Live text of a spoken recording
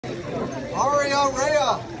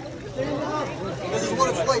This is what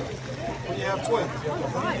it's like when you have twins.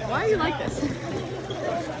 Why are you like this?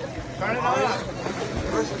 Turn it on.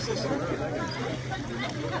 Where's your sister?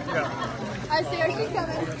 I see her. She's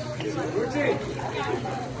coming.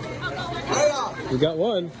 Reya. We got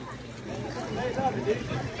one.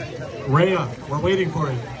 Reya, we're waiting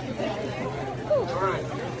for you. All right.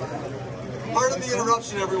 Pardon the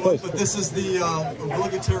interruption, everyone, but this is the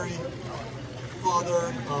obligatory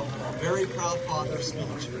father, very proud father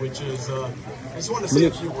speech, which is, I just want to say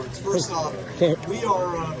a few words. First off, we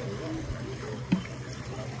are,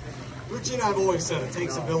 Ruchi and I have always said it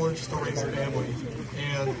takes a village to raise a family,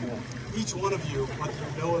 and each one of you, whether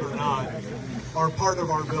you know it or not, are part of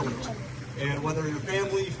our village. And whether you're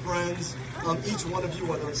family, friends, each one of you,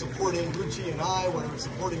 whether it's supporting Ruchi and I, whether it's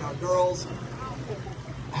supporting our girls,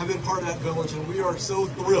 have been part of that village, and we are so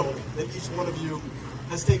thrilled that each one of you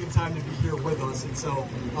has taken time to be here with us, and so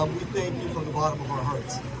we thank you from the bottom of our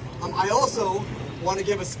hearts. I also want to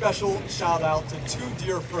give a special shout out to two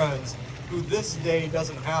dear friends who this day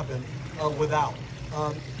doesn't happen without.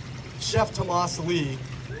 Chef Tomas Lee,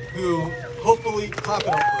 who hopefully, clap it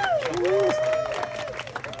up for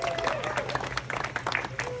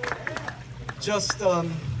just,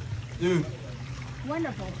 dude.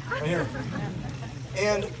 Wonderful. Right here.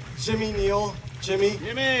 And Jimmy Neal. Jimmy,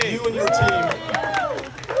 you and your team.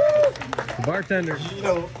 The bartender. You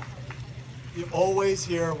know, you're always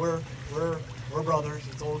here. We're brothers.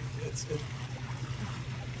 It's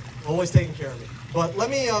always taking care of me. But let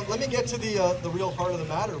me get to the real heart of the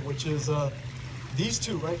matter, which is these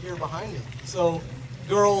two right here behind me. So,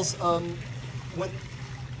 girls, when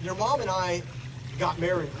your mom and I got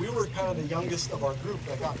married, we were kind of the youngest of our group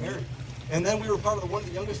that got married. And then we were part of one of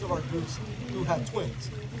the youngest of our groups who had twins.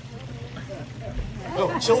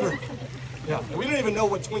 No, children. Yeah, we didn't even know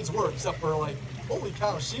what twins were, except for like, holy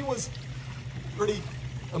cow, she was pretty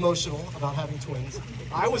emotional about having twins.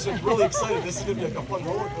 I was really excited. This is going to be like a fun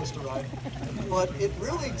roller coaster ride. But it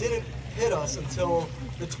really didn't hit us until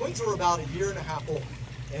the twins were about a year and a half old.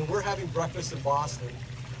 And we're having breakfast in Boston.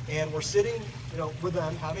 And we're sitting, with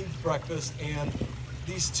them having breakfast, and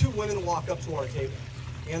these two women walk up to our table.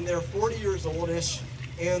 And they're 40 years old-ish,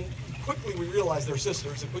 and quickly we realized they're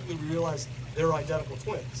sisters, and quickly we realized they're identical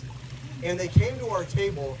twins. And they came to our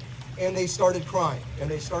table, and they started crying, and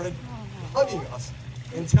they started hugging us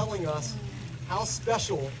and telling us how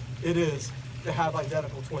special it is to have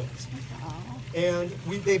identical twins. And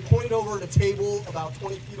they pointed over at a table about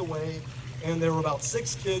 20 feet away, and there were about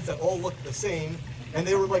 6 kids that all looked the same, and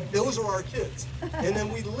they were like, those are our kids. And then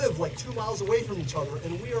we live like 2 miles away from each other,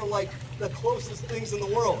 and we are like the closest things in the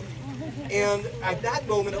world. And at that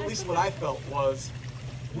moment, at least what I felt was,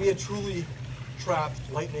 we had truly trapped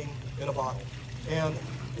lightning in a bottle. And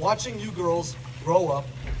watching you girls grow up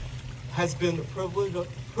has been the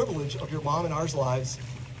privilege of your mom and ours lives.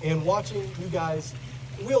 And watching you guys,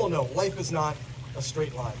 we all know life is not a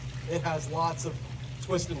straight line. It has lots of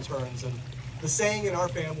twists and turns. And the saying in our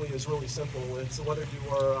family is really simple. It's whether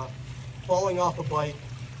you are falling off a bike,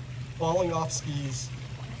 falling off skis,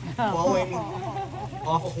 falling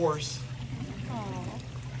off a horse,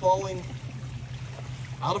 falling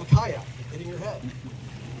out of a kayak, hitting your head.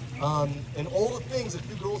 And all the things that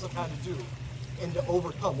you girls have had to do and to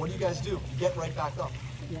overcome. What do you guys do? You get right back up.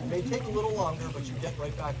 It may take a little longer, but you get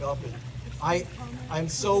right back up. And I'm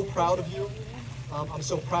so proud of you. I'm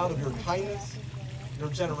so proud of your kindness, your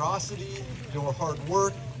generosity, your hard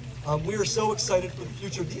work. We are so excited for the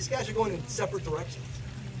future. These guys are going in separate directions.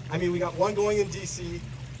 I mean, we got one going in DC,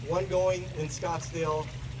 one going in Scottsdale,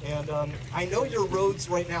 and I know your roads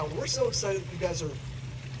right now. We're so excited that you guys are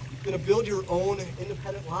going to build your own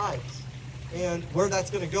independent lives and where that's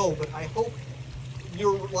going to go. But I hope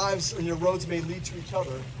your lives and your roads may lead to each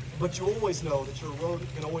other, but you always know that your road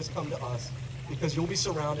can always come to us because you'll be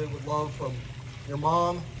surrounded with love from your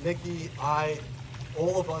mom, Nikki, I,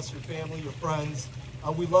 all of us, your family, your friends.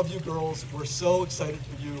 We love you girls. We're so excited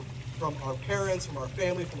for you, from our parents, from our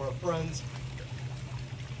family, from our friends.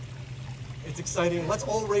 It's exciting. Let's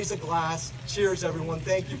all raise a glass. Cheers, everyone.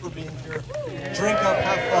 Thank you for being here. Drink up,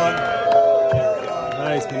 have fun.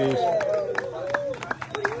 Nice, Manish.